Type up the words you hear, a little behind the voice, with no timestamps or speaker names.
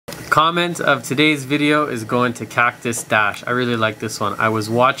Comment of today's video is going to Cactus Dash. I really like this one. I was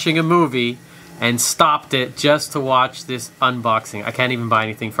watching a movie and stopped it just to watch this unboxing. I can't even buy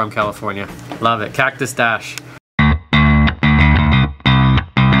anything from California. Love it. Cactus Dash.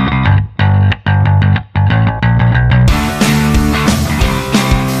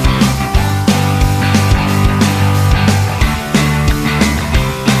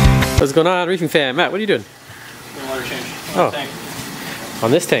 What's going on, Reefing Fan? Matt, what are you doing? Doing water change. Tank. On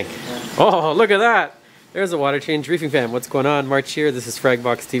this tank? Yeah. Oh, look at that! There's a water change. Reefing Fan, what's going on? March here. This is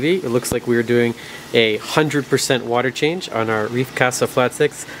Fragbox TV. It looks like we're doing a 100% water change on our Reef Casa Flat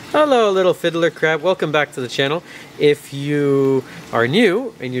 6. Hello, little fiddler crab. Welcome back to the channel. If you are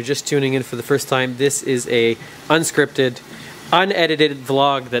new and you're just tuning in for the first time, this is a unscripted, unedited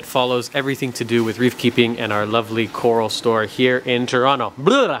vlog that follows everything to do with reef keeping and our lovely coral store here in Toronto.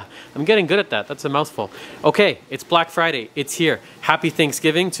 Blah! I'm getting good at that. That's a mouthful. Okay, it's Black Friday. It's here. Happy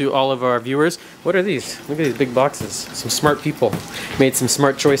Thanksgiving to all of our viewers. What are these? Look at these big boxes. Some smart people made some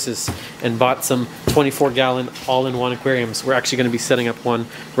smart choices and bought some 24-gallon all-in-one aquariums. We're actually going to be setting up one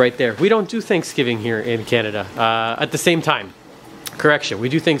right there. We don't do Thanksgiving here in Canada at the same time. Correction, we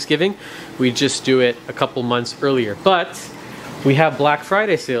do Thanksgiving. We just do it a couple months earlier. But we have Black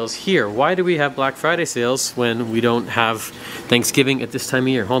Friday sales here. Why do we have Black Friday sales when we don't have Thanksgiving at this time of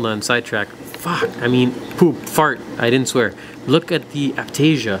year? Hold on, sidetrack. Fuck, I mean, poop, fart. I didn't swear. Look at the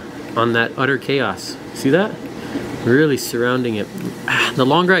Aptasia on that utter chaos. See that? Really surrounding it. The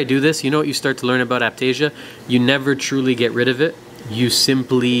longer I do this, you know what you start to learn about Aptasia? You never truly get rid of it. You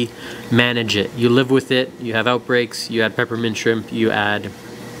simply manage it. You live with it. You have outbreaks. You add peppermint shrimp. You add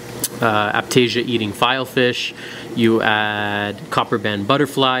Aptasia eating filefish, you add copper band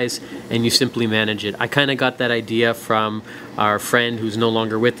butterflies, and you simply manage it. I kind of got that idea from our friend who's no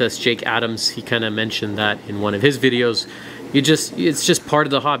longer with us, Jake Adams. He kind of mentioned that in one of his videos. It's just part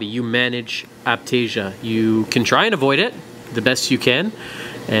of the hobby. You manage Aptasia. You can try and avoid it the best you can,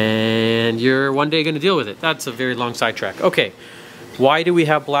 and you're one day going to deal with it. That's a very long sidetrack. Okay. Why do we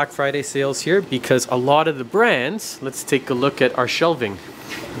have Black Friday sales here? Because a lot of the brands, let's take a look at our shelving.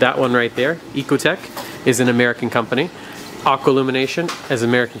 That one right there, Ecotech, is an American company. Aqualumination is an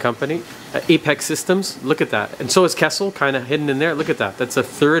American company. Apex Systems, look at that. And so is Kessel, kind of hidden in there. Look at that. That's a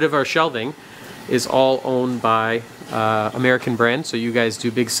third of our shelving is all owned by American brands. So you guys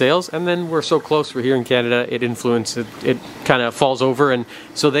do big sales. And then we're so close, we're here in Canada, it kind of falls over. And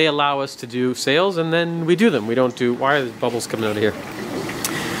so they allow us to do sales and then we do them. We don't do, why are the bubbles coming out of here?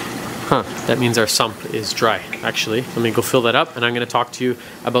 Huh, that means our sump is dry. Actually, let me go fill that up and I'm going to talk to you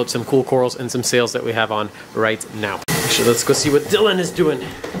about some cool corals and some sales that we have on right now. Actually, let's go see what Dylan is doing.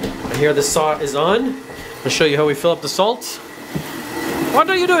 I hear the saw is on. I'll show you how we fill up the salt. What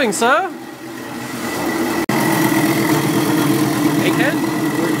are you doing, sir? Hey, Ken?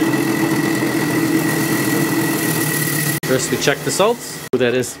 First we check the salts. Who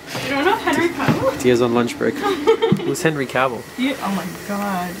that is? You don't know Henry Cavill? Tia's on lunch break. Who's Henry Cavill? Oh my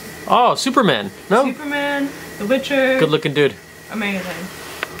god. Oh, Superman. No? Superman, The Witcher. Good looking dude. Amazing.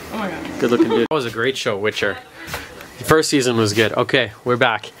 Oh my god. Good looking dude. That was a great show, Witcher. The first season was good. Okay, we're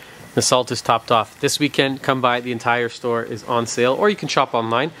back. The salt is topped off. This weekend, come by. The entire store is on sale, or you can shop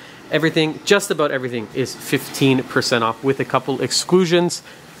online. Everything, just about everything, is 15% off with a couple exclusions.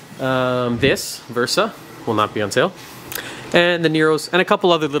 This, Versa, will not be on sale. And the Neros, and a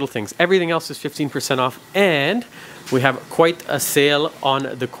couple other little things. Everything else is 15% off, and we have quite a sale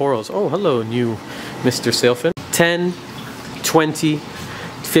on the corals. Oh, hello, new Mr. Sailfin. 10, 20,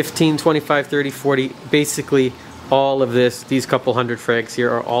 15, 25, 30, 40. Basically, all of this, these couple hundred frags here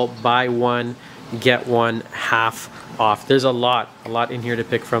are all buy one, get one, half off. There's a lot in here to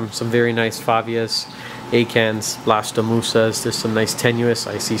pick from. Some very nice Favias, Acans, Blastomusas. There's some nice tenuous.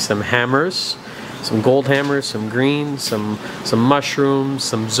 I see some hammers. Some gold hammers, some green, some mushrooms,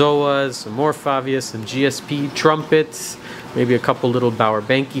 some zoas, some more Favias, some GSP trumpets, maybe a couple little Bauer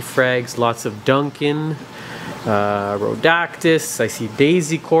Banky frags, lots of Duncan, Rhodactis. I see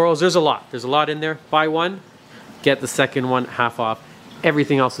daisy corals. There's a lot in there. Buy one, get the second one half off.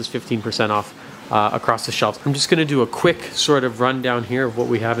 Everything else is 15% off across the shelves. I'm just going to do a quick sort of rundown here of what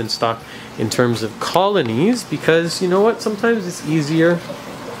we have in stock in terms of colonies, because you know what, sometimes it's easier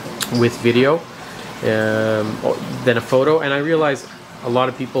with video than a photo, and I realize a lot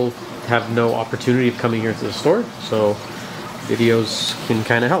of people have no opportunity of coming here to the store, so videos can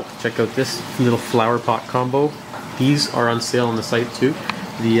kind of help. Check out this little flower pot combo. These are on sale on the site too.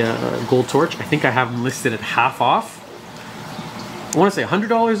 The gold torch, I think I have them listed at half off. I want to say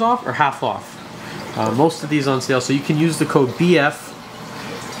 $100 off or half off. Most of these on sale, so you can use the code BF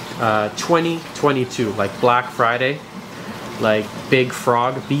 2022, like Black Friday. like Big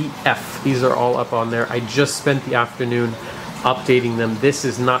Frog, BF. These are all up on there. I just spent the afternoon updating them. This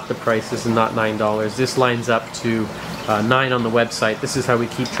is not the price. This is not $9. This lines up to $9 on the website. This is how we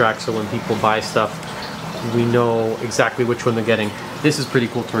keep track, so when people buy stuff, we know exactly which one they're getting. This is pretty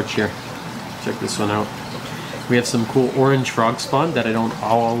cool torch here. Check this one out. We have some cool orange frog spawn that I don't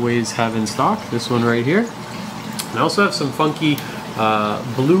always have in stock. This one right here. And I also have some funky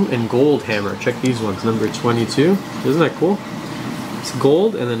blue and gold hammer. Check these ones, number 22. Isn't that cool? It's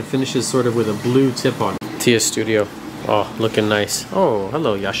gold and then it finishes sort of with a blue tip on it. Tia Studio. Oh, looking nice. Oh,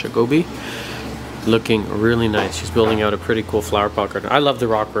 hello Yasha Gobi. Looking really nice. She's building out a pretty cool flower pot garden. I love the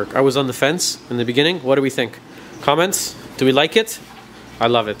rock work. I was on the fence in the beginning. What do we think? Comments? Do we like it? I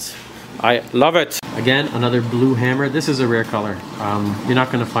love it. I love it. Again, another blue hammer. This is a rare color. You're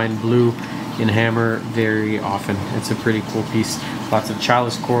not going to find blue in hammer very often. It's a pretty cool piece. Lots of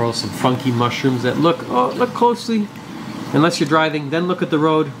chalice coral, some funky mushrooms that look closely. Unless you're driving, then look at the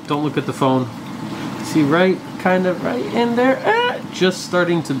road. Don't look at the phone. See kind of right in there. Just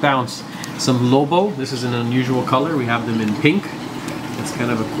starting to bounce. Some Lobo. This is an unusual color. We have them in pink. It's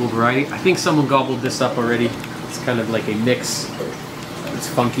kind of a cool variety. I think someone gobbled this up already. It's kind of like a mix. It's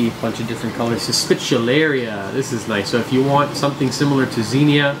funky, bunch of different colors. Suspiciolaria, this is nice. So if you want something similar to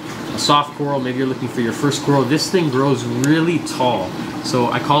Xenia, a soft coral, maybe you're looking for your first coral, this thing grows really tall. So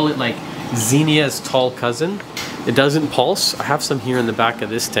I call it like Xenia's tall cousin. It doesn't pulse. I have some here in the back of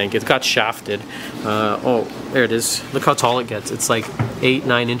this tank. It got shafted. Oh, there it is. Look how tall it gets. It's like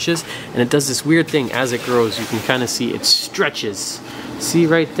 8-9 inches. And it does this weird thing as it grows. You can kind of see it stretches. See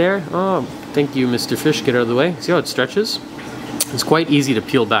right there? Oh, thank you, Mr. Fish. Get out of the way. See how it stretches? It's quite easy to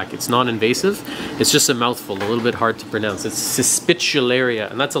peel back. It's non-invasive. It's just a mouthful, a little bit hard to pronounce. It's Suspiciolaria,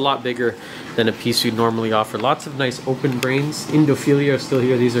 and that's a lot bigger than a piece we'd normally offer. Lots of nice open brains. Indophilia are still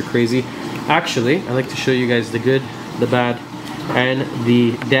here. These are crazy. Actually, I like to show you guys the good, the bad, and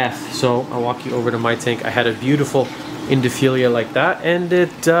the death. So I'll walk you over to my tank. I had a beautiful Indophilia like that, and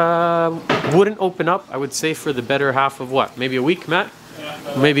it wouldn't open up, I would say, for the better half of what? Maybe a week, Matt?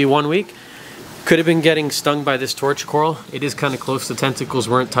 Maybe 1 week. Could have been getting stung by this torch coral. It is kind of close. The tentacles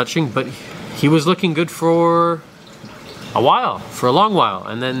weren't touching, but he was looking good for a while, for a long while.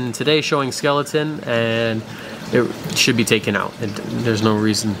 And then today showing skeleton, and it should be taken out. There's no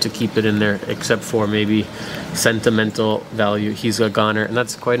reason to keep it in there except for maybe sentimental value. He's a goner, and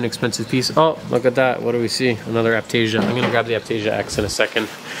that's quite an expensive piece. Oh, look at that. What do we see? Another Aptasia. I'm gonna grab the Aptasia X in a second.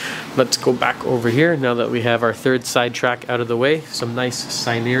 Let's go back over here now that we have our third sidetrack out of the way. Some nice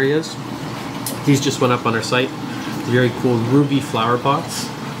Cinerias. These just went up on our site. Very cool ruby flower pots.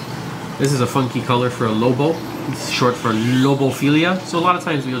 This is a funky color for a Lobo. It's short for Lobophilia. So a lot of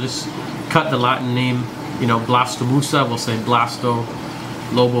times we'll just cut the Latin name, you know, Blastomusa, we'll say Blasto,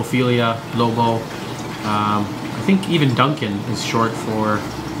 Lobophilia, Lobo. I think even Duncan is short for,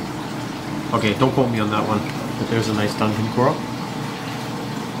 okay, don't quote me on that one, but there's a nice Duncan coral.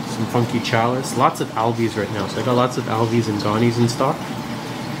 Some funky chalice. Lots of albies right now. So I got lots of albies and Ghanies in stock.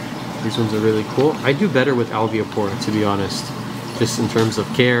 These ones are really cool. I do better with alveopora, to be honest. Just in terms of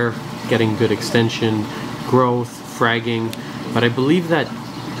care, getting good extension, growth, fragging. But I believe that,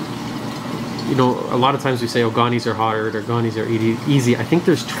 you know, a lot of times we say, oh, Ghanies are hard or Ghanies are easy. I think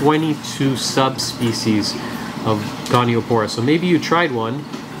there's 22 subspecies of Ghaniopora. So maybe you tried one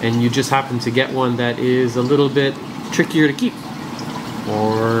and you just happen to get one that is a little bit trickier to keep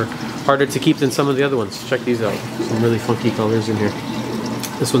or harder to keep than some of the other ones. Check these out. Some really funky colors in here.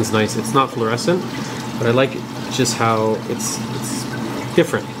 This one's nice. It's not fluorescent, but I like just how it's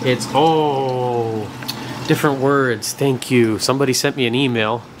different. It's, oh, different words. Thank you. Somebody sent me an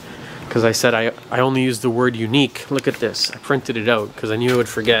email because I said I only use the word unique. Look at this. I printed it out because I knew I would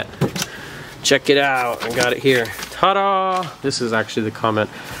forget. Check it out. I got it here. Ta-da! This is actually the comment.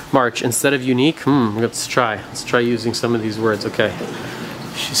 March, instead of unique, let's try. Let's try using some of these words. Okay.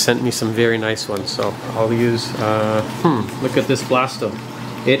 She sent me some very nice ones, so I'll use, look at this Blasto.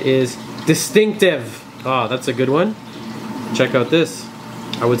 It is distinctive. Oh, that's a good one. Check out this.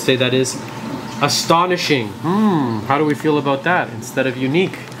 I would say that is astonishing. How do we feel about that? Instead of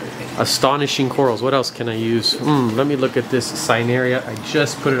unique, astonishing corals. What else can I use? Let me look at this Cineria. I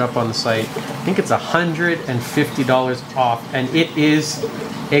just put it up on the site. I think it's $150 off, and it is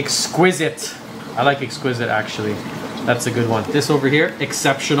exquisite. I like exquisite, actually. That's a good one. This over here,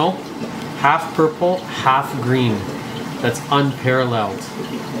 exceptional. Half purple, half green. That's unparalleled.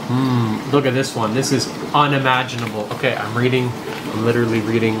 Look at this one. This is unimaginable. Okay, I'm literally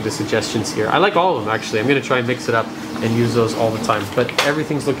reading the suggestions here. I like all of them, actually. I'm gonna try and mix it up and use those all the time. But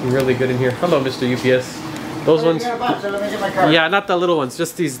everything's looking really good in here. Hello, Mr. UPS. Those ones, yeah, not the little ones,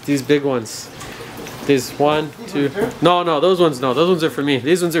 just these big ones. These 1, 2. No, no, those ones no. Those ones are for me.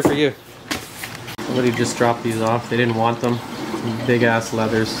 These ones are for you. Somebody just dropped these off. They didn't want them. Big ass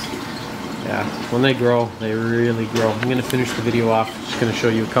leathers. Yeah, when they grow, they really grow. I'm gonna finish the video off. Just gonna show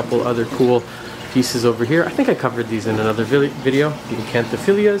you a couple other cool pieces over here. I think I covered these in another video. The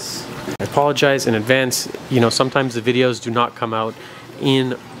Acanthophylias. I apologize in advance. You know, sometimes the videos do not come out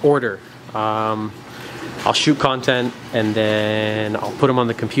in order. I'll shoot content and then I'll put them on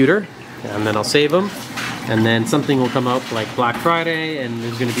the computer and then I'll save them, and then something will come out like Black Friday and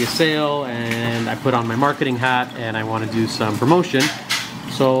there's going to be a sale and I put on my marketing hat and I want to do some promotion.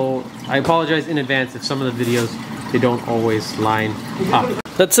 So I apologize in advance if some of the videos, they don't always line up.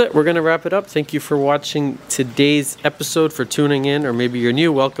 That's it. We're going to wrap it up. Thank you for watching today's episode, for tuning in, or maybe you're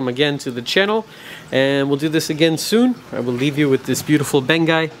new. Welcome again to the channel, and we'll do this again soon. I will leave you with this beautiful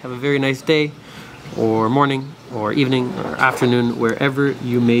Bengai. Have a very nice day, or morning, or evening, or afternoon, wherever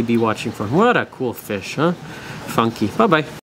you may be watching from. What a cool fish, huh? Funky. Bye-bye.